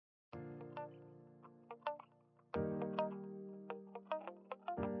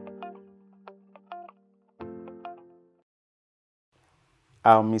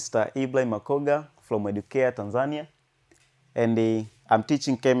I'm Mr. Ibrahim Makoga from Educare, Tanzania, and I'm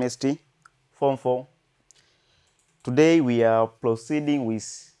teaching chemistry, Form 4. Today we are proceeding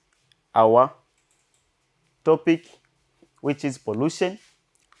with our topic, which is pollution,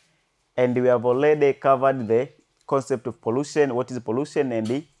 and we have already covered the concept of pollution, what is pollution, and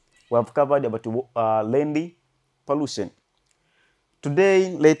we have covered about land pollution.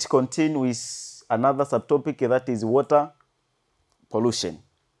 Today, let's continue with another subtopic, that is water pollution.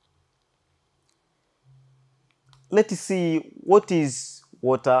 Let's see what is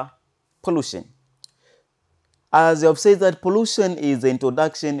water pollution. As I have said, that pollution is the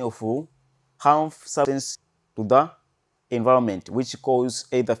introduction of harmful substances to the environment, which cause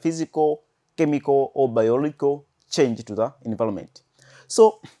either physical, chemical, or biological change to the environment.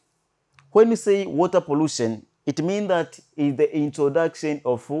 So, when we say water pollution, it means that is the introduction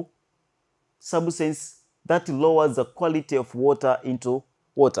of substance that lowers the quality of water into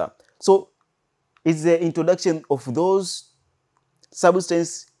water. So, it's the introduction of those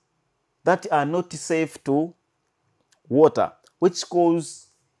substances that are not safe to water, which cause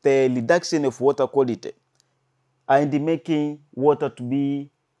the reduction of water quality and making water to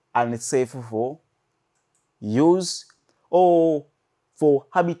be unsafe for use or for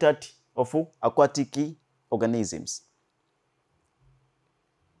habitat of aquatic organisms.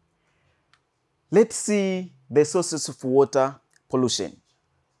 Let's see the sources of water pollution.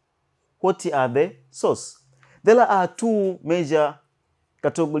 What are the sources? There are two major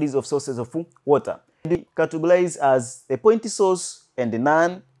categories of sources of water. They categorize as a point source and a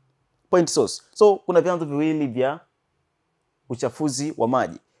non-point source. So kuna vyanzo viwili vya uchafuzi wa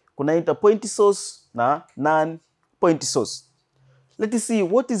maji. Kuna point source na non-point source. Let's see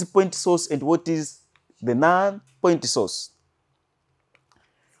what is point source and what is the non-point source.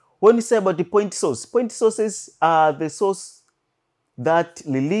 When we say about the point sources are the source that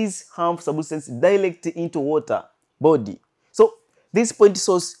release harmful substances directly into water body. So this point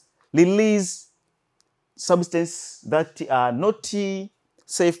source release substances that are not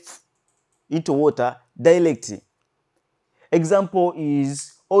safe into water directly. Example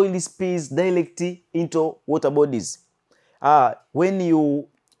is oil spills directly into water bodies. When you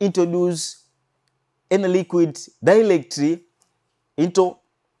introduce any liquid directly into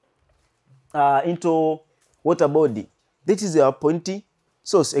water body, this is your point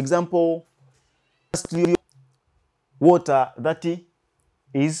source. Example, water that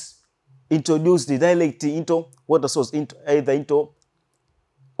is introduced directly into water source, either into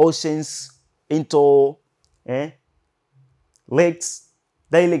oceans, into lakes,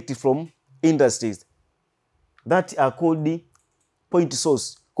 directly from industries, that are called the point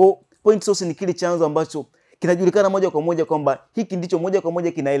source. Point source ni kile chanzo ambacho kinajulikana moja kwa moja kwamba hiki ndicho moja kwa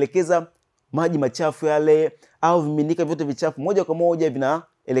moja kinaelekeza maji machafu yale au vimiminika vyote vichafu moja kwa moja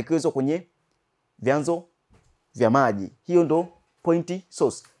vinaelekezwa kwenye vyanzo vya maji. Hiyo ndo point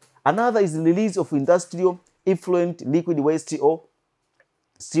source. Another is the release of industrial effluent liquid waste or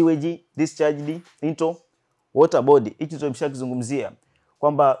sewage discharged into water body. Hichi tumeshakizungumzia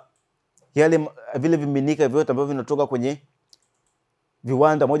kwamba yale vile vimiminika vyote ambavyo vinatoka kwenye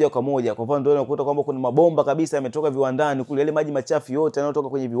viwanda moja kwa moja. Kwa mfano ndio unakuta kwamba kuna mabomba kabisa yametoka viwandani kule, yale maji machafu yote yanayotoka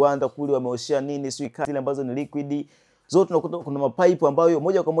kwenye viwanda kule wameoshia nini sio zile ambazo ni liquid zote, unakuta kuna mapipe ambayo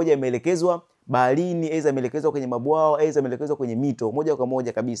moja kwa moja yameelekezwa baharini, aidha yameelekezwa kwenye mabwawa, aidha yameelekezwa kwenye mito moja kwa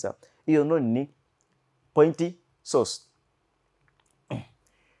moja kabisa. Hiyo ndio ni point source.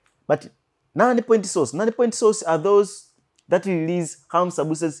 But non-point source are those that release harmful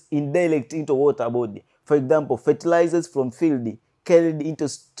substances indirect into water body. For example, fertilizers from field carried into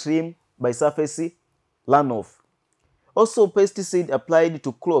stream by surface runoff. Also, pesticide applied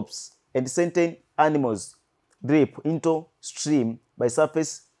to crops and certain animals drip into stream by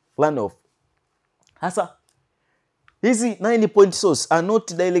surface runoff. Hasa, hizi 9 point source are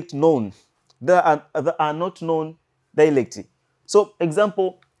not direct known. They are not known directly. So,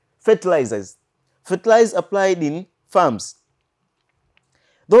 example, fertilizers. Fertilizers applied in farms.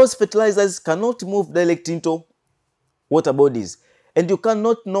 Those fertilizers cannot move directly into water bodies, and you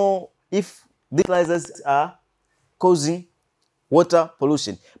cannot know if these fertilizers are causing water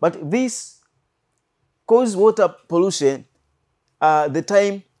pollution. But this cause water pollution the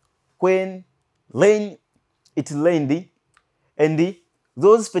time when it rained and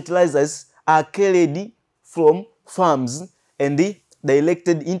those fertilizers are carried from farms and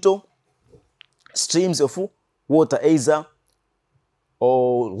directed into streams of water, either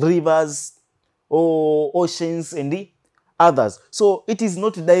or rivers or oceans and others. So it is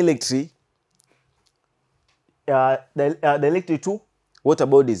not directly to water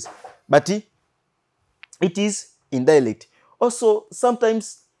bodies, but it is indirect. Also,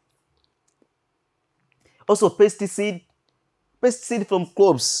 sometimes, also pesticide from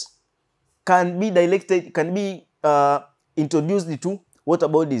crops can be introduced to water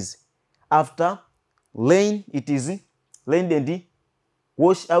bodies after rain. It is rained and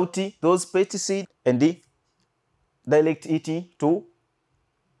wash out those pesticides and direct it to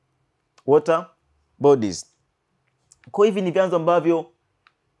water bodies. Kwa hivi ni vyanzo ambavyo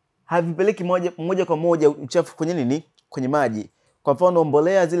havipeleki moja kwa moja uchafu kwenye nini? Kwenye maji. Kwa mfano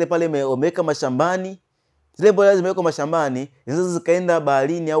mbolea zile pale wameweka mashambani, zile mbolea zimewekwa mashambani, zinaweza zikaenda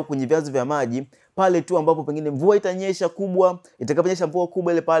baharini au kwenye vyanzo vya maji pale tu ambapo pengine mvua itanyesha kubwa. Itakaponyesha mvua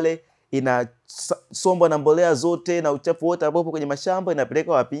kubwa, ile pale inasombwa na mbolea zote na uchafu wote ambao kwenye mashamba,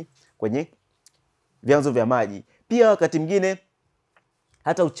 inapeleka wapi? Kwenye vyanzo vya maji. Pia wakati mwingine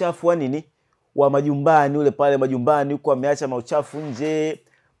hata uchafu wa nini? Wa majumbani, ule pale majumbani huko ameacha mauchafu nje,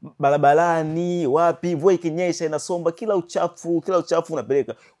 barabarani, wapi, mvua ikinyesha inasomba kila uchafu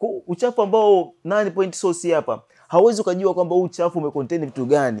unapeleka. Kwa uchafu ambao nani point source hapa, hauwezi kujua kwamba huu uchafu umecontain vitu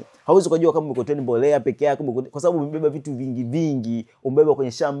gani. Hauwezi kujua kama umecontain mbolea peke yake, kwa sababu umebeba vitu vingi, umebeba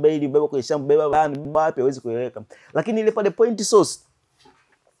kwenye shamba hili, umebeba kwenye shamba, wapi, hauwezi kueleweka. Lakini ile pale point source,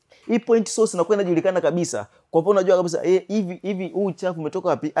 hii point source inakuwa inajulikana kabisa. Kwa mfano unajua kabisa hivi huu uchafu umetoka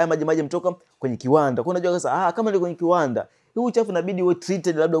wapi? Haya maji umetoka kwenye kiwanda. Kwa unajua sasa kama ni kwenye kiwanda, huu uchafu inabidi uwe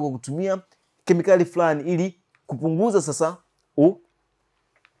treated labda kwa kutumia kemikali fulani ili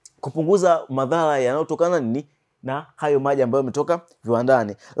kupunguza madhara yanayotokana nini na hayo maji ambayo yametoka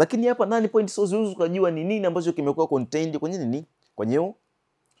viwandani. Lakini hapa nani point source, unaweza kujua ni nini ambacho kimekuwa contained kwenye nini? Kwenye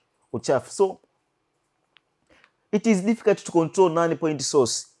uchafu. So it is difficult to control nani point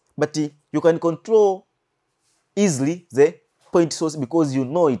source, but you can control easily the point source because you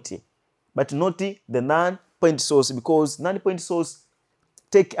know it, but not the non-point source, because non-point source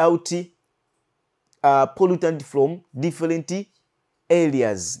take out pollutant from different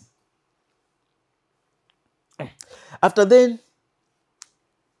areas. After then,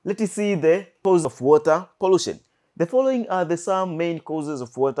 let's see the causes of water pollution. The following are the some main causes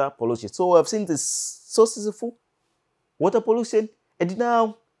of water pollution. So we have seen the sources of water pollution, and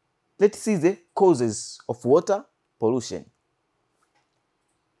now let's see the causes of water pollution.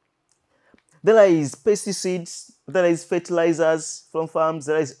 There is pesticides, there is fertilizers from farms,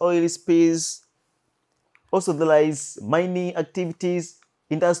 there is oil spills. Also there is mining activities,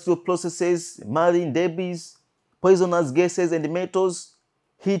 industrial processes, marine debris, poisonous gases and metals,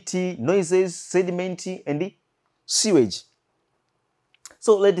 heat, noises, sediment and sewage.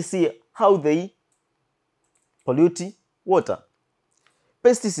 So let's see how they pollute water.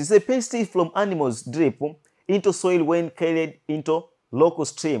 Pesticides. The pesticides from animals drip into soil when carried into local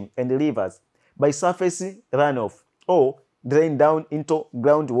streams and rivers by surface runoff or drain down into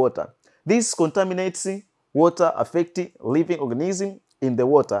groundwater. This contaminates water, affecting living organisms in the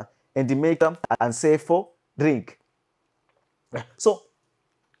water and make them unsafe for drink. So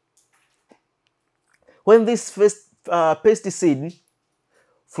when this pesticide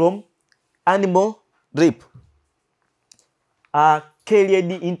from animal drip are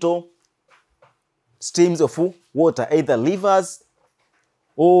carried into streams of water, either rivers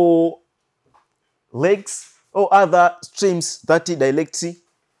or lakes or other streams that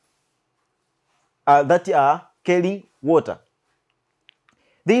are carrying water,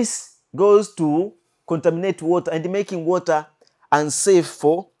 this goes to contaminate water and making water unsafe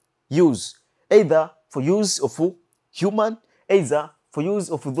for use, either for use of human, either for use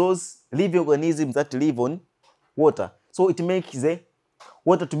of those living organisms that live on water. So it makes the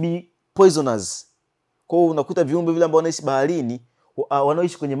water to be poisonous. Kwa hiyo unakuta viumbe vile ambao wanaishi baharini,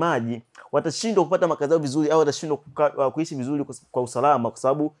 wanaoishi kwenye maji, watashindwa kupata makazi yao vizuri au watashindwa kuishi vizuri kwa usalama, kwa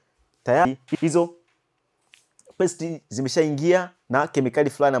sababu tayari hizo pesti zimeshaingia na kemikali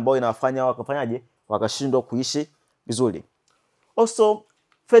fulani ambayo inawafanya wakashindwa kuishi vizuri. Also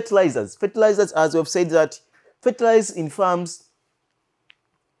fertilizers. Fertilizers, as we have said, that fertilizers in farms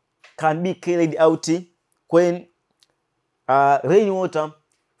can be carried out when rainwater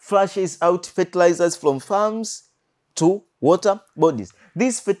flushes out fertilizers from farms to water bodies.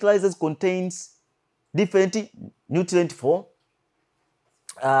 These fertilizers contains different nutrients for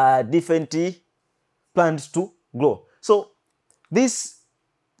different plants to grow. So this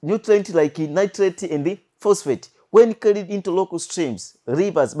nutrient like nitrate and the phosphate, when carried into local streams,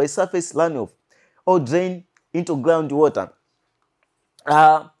 rivers by surface runoff or drained into groundwater,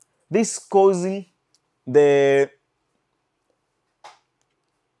 this causing the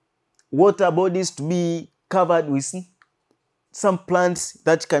water bodies to be covered with some plants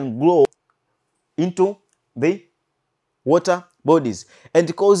that can grow into the water bodies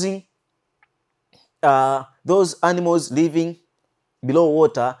and causing those animals living below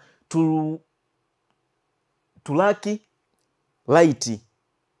water to lack light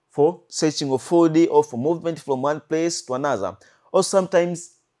for searching of food or for movement from one place to another, or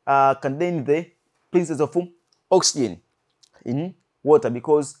sometimes contain the presence of oxygen in water,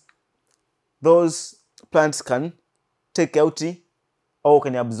 because those plants can take out or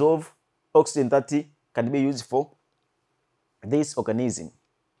can absorb oxygen that can be used for this organism.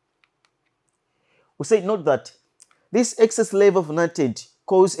 We say note that this excess level of nutrient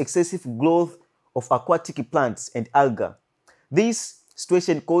causes excessive growth of aquatic plants and algae. This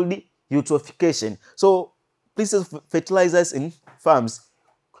situation called eutrophication. So places of fertilizers in farms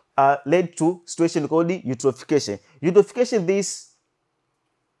led to situation called eutrophication. Eutrophication, this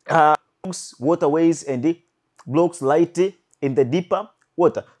blocks waterways and blocks light in the deeper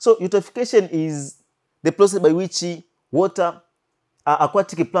water. So eutrophication is the process by which water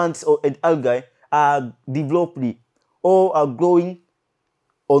aquatic plants and algae are developed or are growing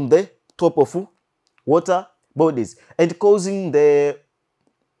on the top of water bodies and causing the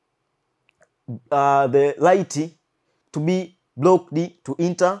light to be blocked to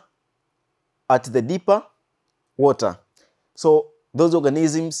enter at the deeper water. So those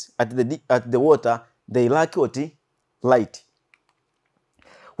organisms at the water, they lack what? Light.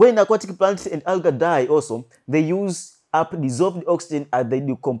 When aquatic plants and algae die also, they use up dissolved oxygen as they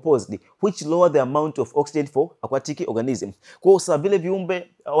decompose, which lower the amount of oxygen for aquatic organism. Kwa sababu vile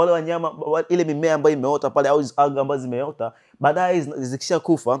viumbe wale wanyama ile mimea ambayo imeota pale au algae ambazo zimeota baadaye zikisha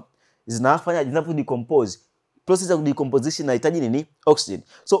kufa zinafanya decompose. Process of decomposition inahitaji nini? Oxygen.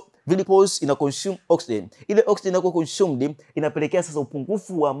 So decompose ina consume oxygen. Ile oxygen inakuwa consumed inapelekea sasa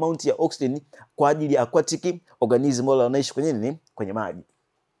upungufu wa amount ya oxygen kwa ajili ya aquatic organism wale wanaishi kwenye nini? Kwenye maji.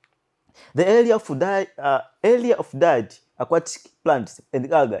 The area of dead aquatic plants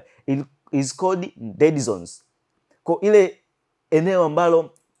and algae is called dead zones. Kwa ile eneo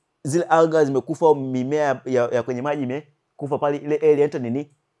ambalo zile algae zimekufa au mimea ya kwenye maji imekufa pale, ile area inaitwa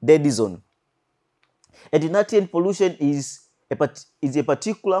nini? Dead zone. And nutrient pollution is a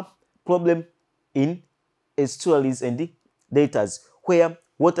particular problem in estuaries and deltas, where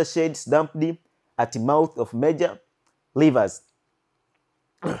watersheds dumped at the mouth of major rivers.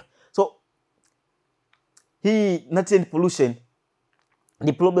 So hii nutrient pollution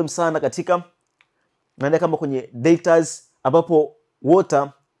ni problem sana katika naenda kama kwenye deltas ambapo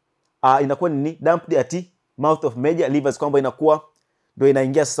water inakuwa ni dumped at mouth of major rivers, kwamba inakuwa ndio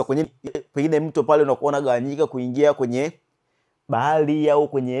inaingia sasa kwenye pengine mto pale unakuwa unagawanyika kuingia kwenye bahari au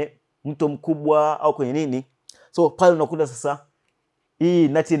kwenye mto mkubwa au kwenye nini. So pale unakuta sasa hii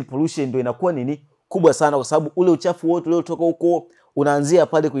nutrient pollution ndio inakuwa nini? Kubwa sana, kwa sababu ule uchafu wote ule kutoka huko unaanzia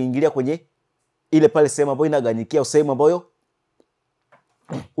pale kuingilia kwenye ile pale sehemu ambayo inaganyikia, sehemu ambayo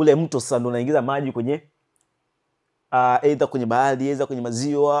ule mto sasa ndio unaingiza maji kwenye either kwenye bahari, either kwenye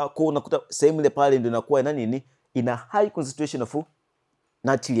maziwa. Kwa unakuta sehemu ile pale ndio inakuwa ina nini? Ina high concentration of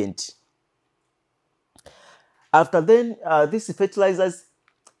nutrient. After then, these fertilizers,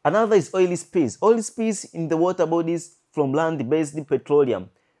 another is oil spills. Oil spills in the water bodies from land-based petroleum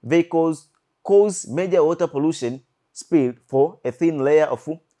vehicles cause major water pollution spill for a thin layer of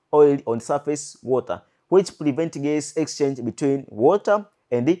oil on surface water, which prevent gas exchange between water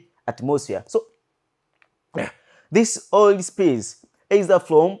and the atmosphere. So these oil spills, either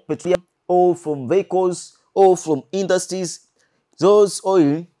from petroleum or from vehicles or from industries, those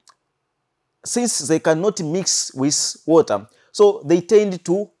oil, since they cannot mix with water, so they tend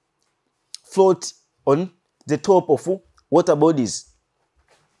to float on the top of water bodies.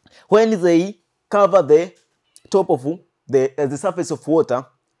 When they cover the top of the surface of water,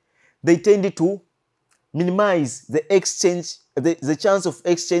 they tend to minimize the exchange, the chance of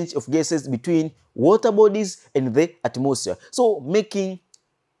exchange of gases between water bodies and the atmosphere, so making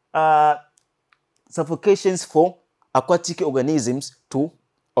suffocations for aquatic organisms to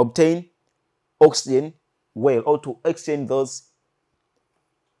obtain oxygen well, or to exchange those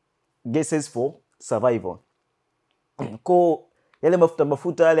gases for survival. Kwa yale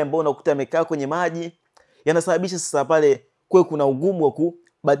mafuta yale ambayo unakuta yamekaa kwenye maji yanasababisha sasa pale kwa kuna ugumu wa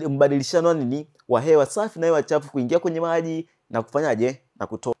kubadilishana nini wa hewa safi na hewa chafu kuingia kwenye maji na kufanyaje na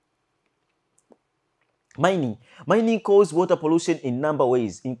kutoa. Mining causes water pollution in number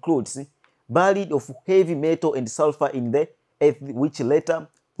ways, includes buried of heavy metal and sulfur in the earth, which later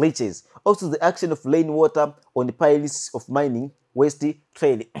leaches. Also the action of rainwater on the piles of mining waste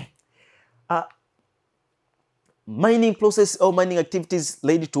trade. Mining process or mining activities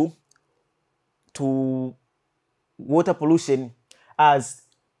lead to water pollution, as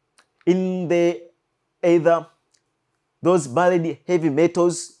in the either those buried heavy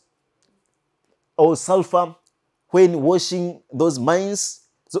metals or sulfur when washing those mines.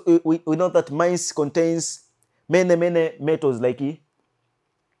 So we know that mines contains many metals like and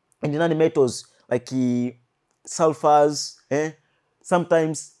non-metals like sulfurs.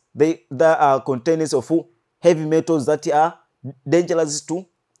 Sometimes there are containers of heavy metals that are dangerous to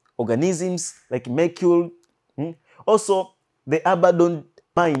organisms like mercury. Also, the abandoned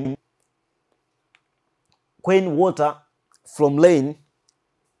mine, when water from rain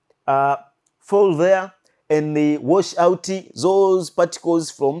fall there and they wash out those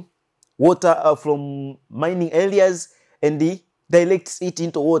particles from water from mining areas and they directs it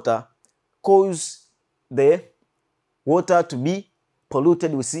into water, cause the water to be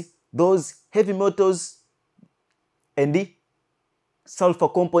polluted with those heavy metals and the sulfur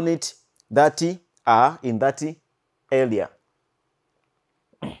component that are in that area.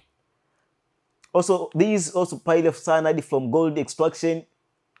 Also, these also pile of cyanide from gold extraction.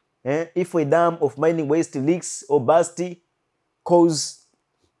 If a dam of mining waste leaks or burst, cause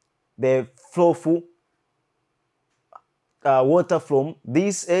the flow of water from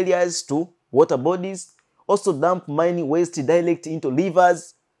these areas to water bodies. Also, dump mining waste direct into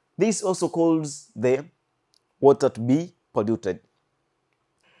rivers. This also causes the water to be polluted.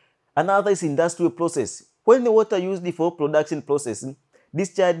 Another is industrial process. When the water used for production processing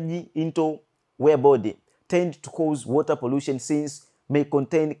discharge into ware body tend to cause water pollution, since may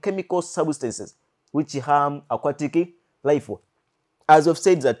contain chemical substances which harm aquatic life. As I've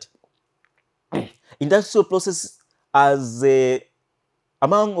said that industrial process as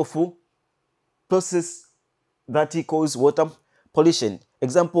among of process that cause water pollution.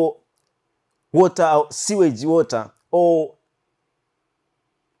 Example, water, sewage water, or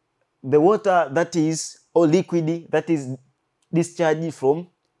the water that is, or liquid that is discharged from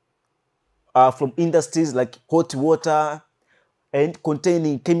industries like hot water and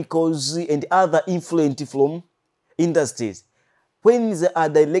containing chemicals and other influent from industries. When they are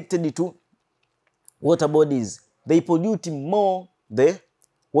directed to water bodies, they pollute more the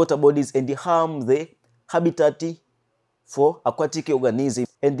water bodies and harm the habitat for aquatic organisms,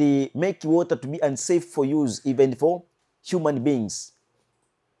 and they make water to be unsafe for use even for human beings.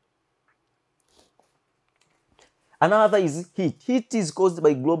 Another is heat. Heat is caused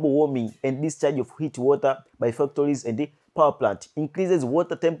by global warming and discharge of heat water by factories and the power plant. Increases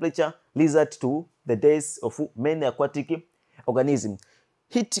water temperature, result to the death of many aquatic organisms.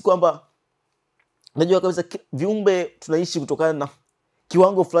 Heat kwamba najua kabisa viumbe tunaishi kutokana na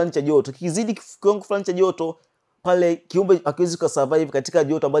kiwango fulani cha joto. Kizidi kiwango fulani cha joto, pale kiumbe hakiwezi kusurvive katika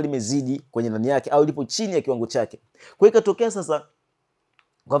joto ambalo limezidi kwenye ndani yake au lipo chini ya kiwango chake. Kwa hiyo ikatokea sasa,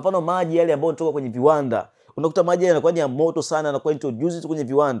 kwa mfano maji yale ambayo yanatoka kwenye viwanda, unakuta maji yanakuwa ni ya moto sana, yanakuwa introduced kwenye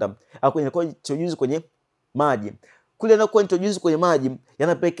viwanda au yanakuwa introduced kwenye maji. Kule yanakuwa introduced kwenye maji,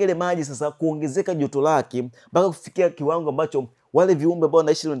 yanapelekea maji sasa kuongezeka joto lake mpaka kufikia kiwango ambacho wale viumbe ambao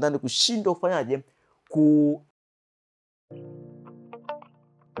wanaishi ndani kushindwa kufanyaje